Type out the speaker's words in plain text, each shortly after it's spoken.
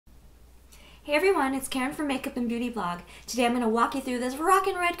Hey everyone, it's Karen from Makeup and Beauty Blog. Today I'm going to walk you through this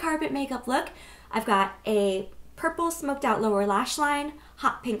rockin' red carpet makeup look. I've got a purple smoked out lower lash line,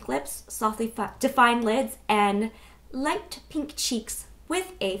 hot pink lips, softly defined lids, and light pink cheeks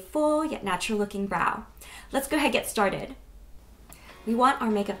with a full yet natural looking brow. Let's go ahead and get started. We want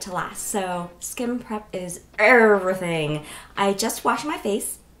our makeup to last, so skin prep is everything. I just washed my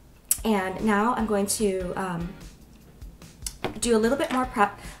face and now I'm going to do a little bit more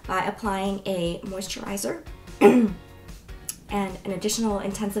prep by applying a moisturizer and an additional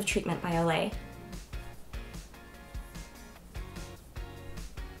intensive treatment by Olay.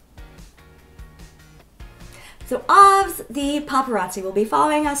 So obviously the paparazzi will be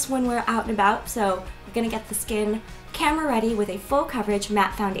following us when we're out and about, so we're gonna get the skin camera ready with a full coverage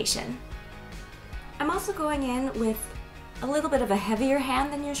matte foundation. I'm also going in with a little bit of a heavier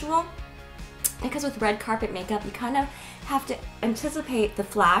hand than usual, because with red carpet makeup you kind of have to anticipate the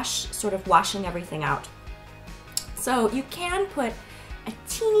flash sort of washing everything out. So you can put a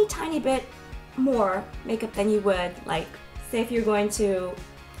teeny tiny bit more makeup than you would, like say if you're going to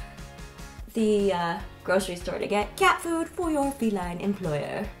the grocery store to get cat food for your feline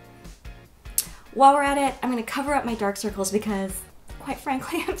employer. While we're at it, I'm going to cover up my dark circles because, quite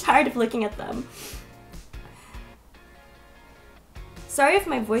frankly, I'm tired of looking at them. Sorry if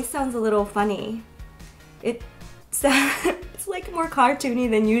my voice sounds a little funny. It's like more cartoony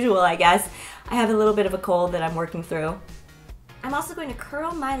than usual, I guess. I have a little bit of a cold that I'm working through. I'm also going to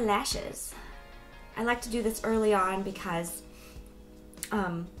curl my lashes. I like to do this early on because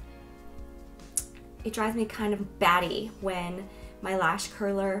it drives me kind of batty when my lash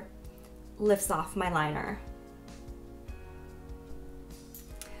curler lifts off my liner.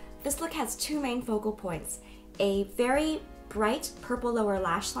 This look has two main focal points: a very bright purple lower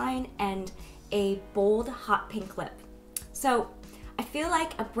lash line and a bold hot pink lip. So I feel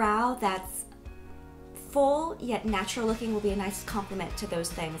like a brow that's full yet natural looking will be a nice complement to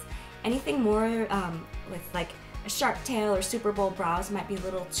those things. Anything more with like a sharp tail or super bold brows might be a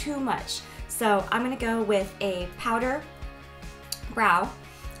little too much. So I'm gonna go with a powder brow,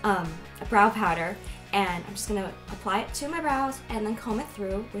 a brow powder, and I'm just gonna apply it to my brows and then comb it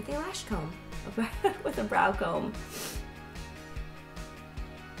through with a lash comb, with a brow comb.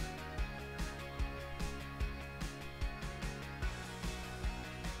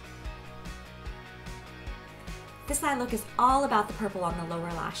 This eye look is all about the purple on the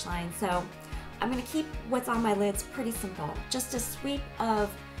lower lash line, so I'm going to keep what's on my lids pretty simple. Just a sweep of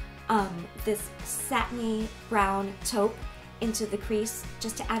this satiny brown taupe into the crease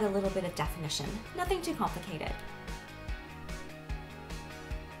just to add a little bit of definition. Nothing too complicated.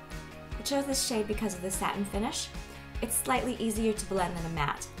 I chose this shade because of the satin finish. It's slightly easier to blend than a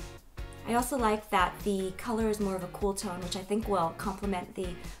matte. I also like that the color is more of a cool tone, which I think will complement the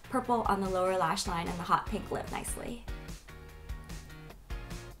purple on the lower lash line and the hot pink lip nicely.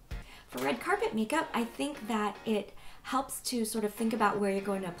 For red carpet makeup, I think that it helps to sort of think about where you're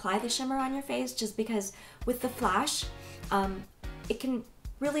going to apply the shimmer on your face, just because with the flash, it can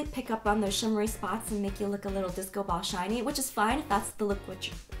really pick up on those shimmery spots and make you look a little disco ball shiny, which is fine if that's the look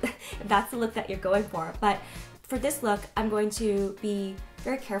if that's the look that you're going for. But for this look, I'm going to be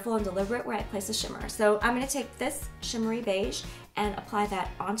very careful and deliberate where I place the shimmer. So I'm going to take this shimmery beige and apply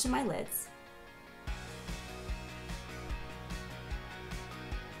that onto my lids.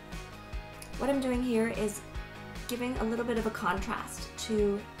 What I'm doing here is giving a little bit of a contrast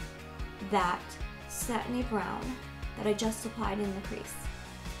to that satiny brown that I just applied in the crease.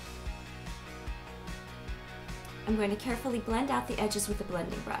 I'm going to carefully blend out the edges with a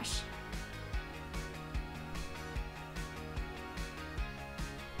blending brush.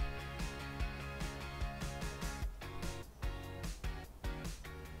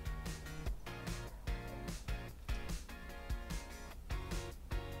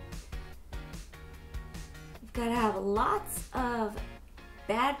 Gotta have lots of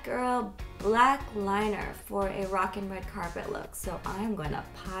bad girl black liner for a rockin' red carpet look, so I'm going to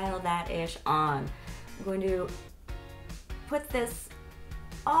pile that ish on. I'm going to put this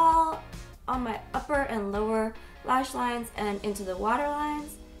all on my upper and lower lash lines and into the water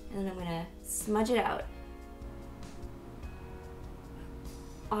lines, and then I'm going to smudge it out.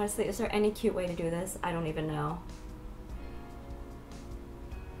 Honestly, is there any cute way to do this? I don't even know.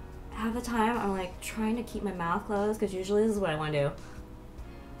 Half the time I'm like trying to keep my mouth closed because usually this is what I want to do.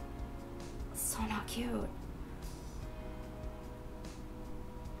 So not cute.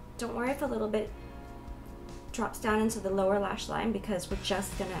 Don't worry if a little bit drops down into the lower lash line because we're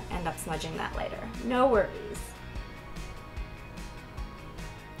just gonna end up smudging that later. No worries.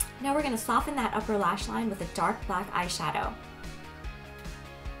 Now we're gonna soften that upper lash line with a dark black eyeshadow.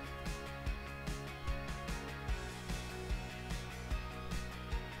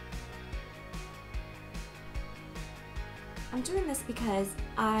 I'm doing this because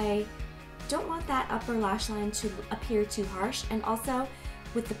I don't want that upper lash line to appear too harsh, and also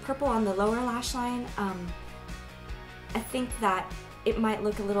with the purple on the lower lash line, I think that it might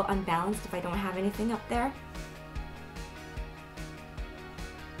look a little unbalanced if I don't have anything up there.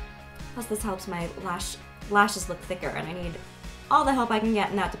 Plus this helps my lashes look thicker, and I need all the help I can get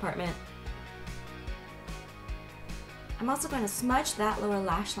in that department. I'm also going to smudge that lower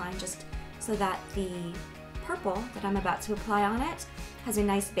lash line just so that the purple that I'm about to apply on it has a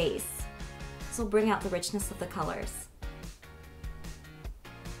nice base. This will bring out the richness of the colors.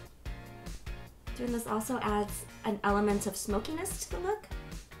 Doing this also adds an element of smokiness to the look.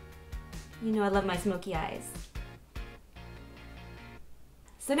 You know I love my smoky eyes.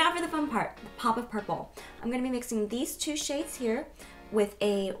 So now for the fun part, the pop of purple. I'm going to be mixing these two shades here with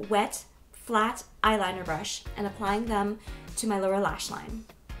a wet, flat eyeliner brush and applying them to my lower lash line.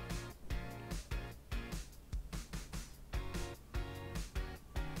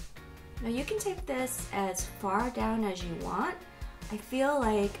 Now you can take this as far down as you want. I feel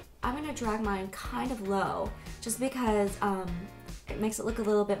like I'm going to drag mine kind of low just because it makes it look a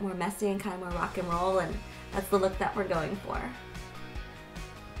little bit more messy and kind of more rock and roll, and that's the look that we're going for.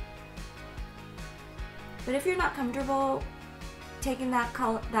 But if you're not comfortable taking that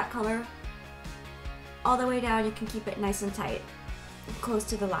color all the way down, you can keep it nice and tight, close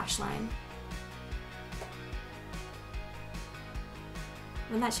to the lash line.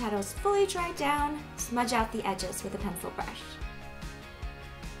 When that shadow is fully dried down, smudge out the edges with a pencil brush.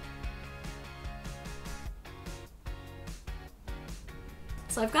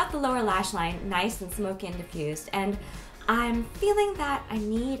 So I've got the lower lash line nice and smoky and diffused, and I'm feeling that I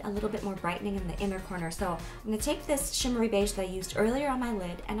need a little bit more brightening in the inner corner. So I'm going to take this shimmery beige that I used earlier on my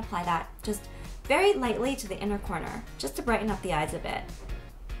lid and apply that just very lightly to the inner corner, just to brighten up the eyes a bit.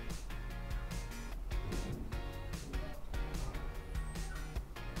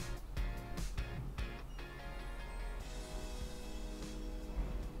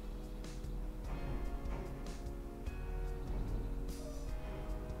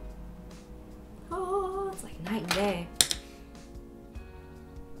 Oh, it's like night and day.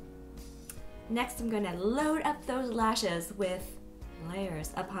 Next, I'm going to load up those lashes with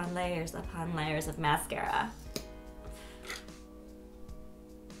layers upon layers upon layers of mascara.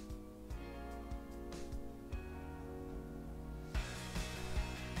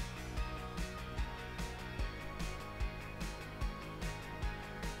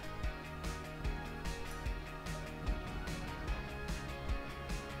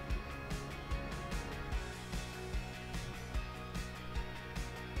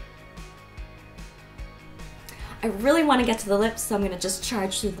 I really want to get to the lips, so I'm going to just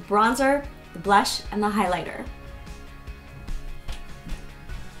charge through the bronzer, the blush, and the highlighter.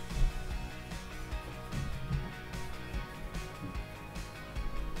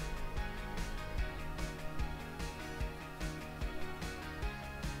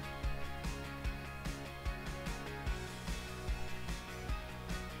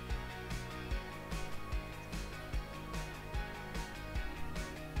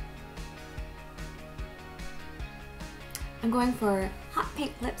 I'm going for hot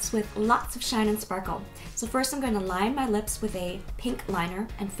pink lips with lots of shine and sparkle. So first I'm going to line my lips with a pink liner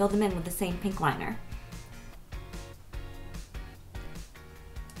and fill them in with the same pink liner.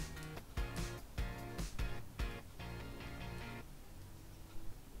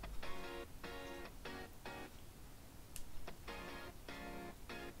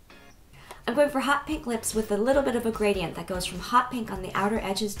 I'm going for hot pink lips with a little bit of a gradient that goes from hot pink on the outer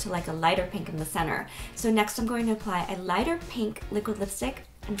edges to like a lighter pink in the center. So next I'm going to apply a lighter pink liquid lipstick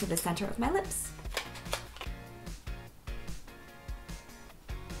into the center of my lips.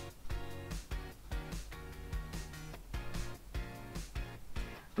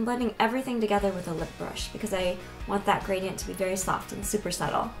 I'm blending everything together with a lip brush because I want that gradient to be very soft and super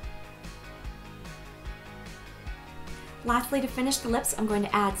subtle. Lastly, to finish the lips, I'm going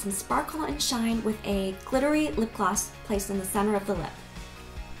to add some sparkle and shine with a glittery lip gloss placed in the center of the lip.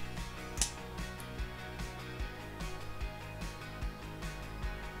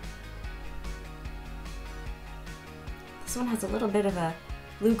 This one has a little bit of a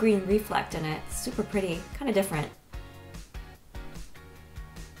blue-green reflect in it. It's super pretty, kind of different.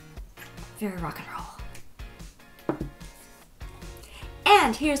 Very rock and roll.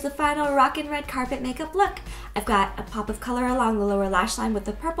 And here's the final rockin' red carpet makeup look. I've got a pop of color along the lower lash line with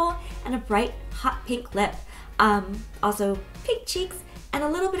the purple and a bright hot pink lip. Also pink cheeks and a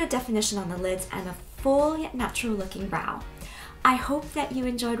little bit of definition on the lids and a full yet natural looking brow. I hope that you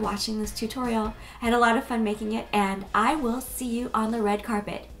enjoyed watching this tutorial. I had a lot of fun making it, and I will see you on the red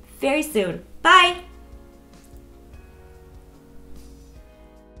carpet very soon. Bye!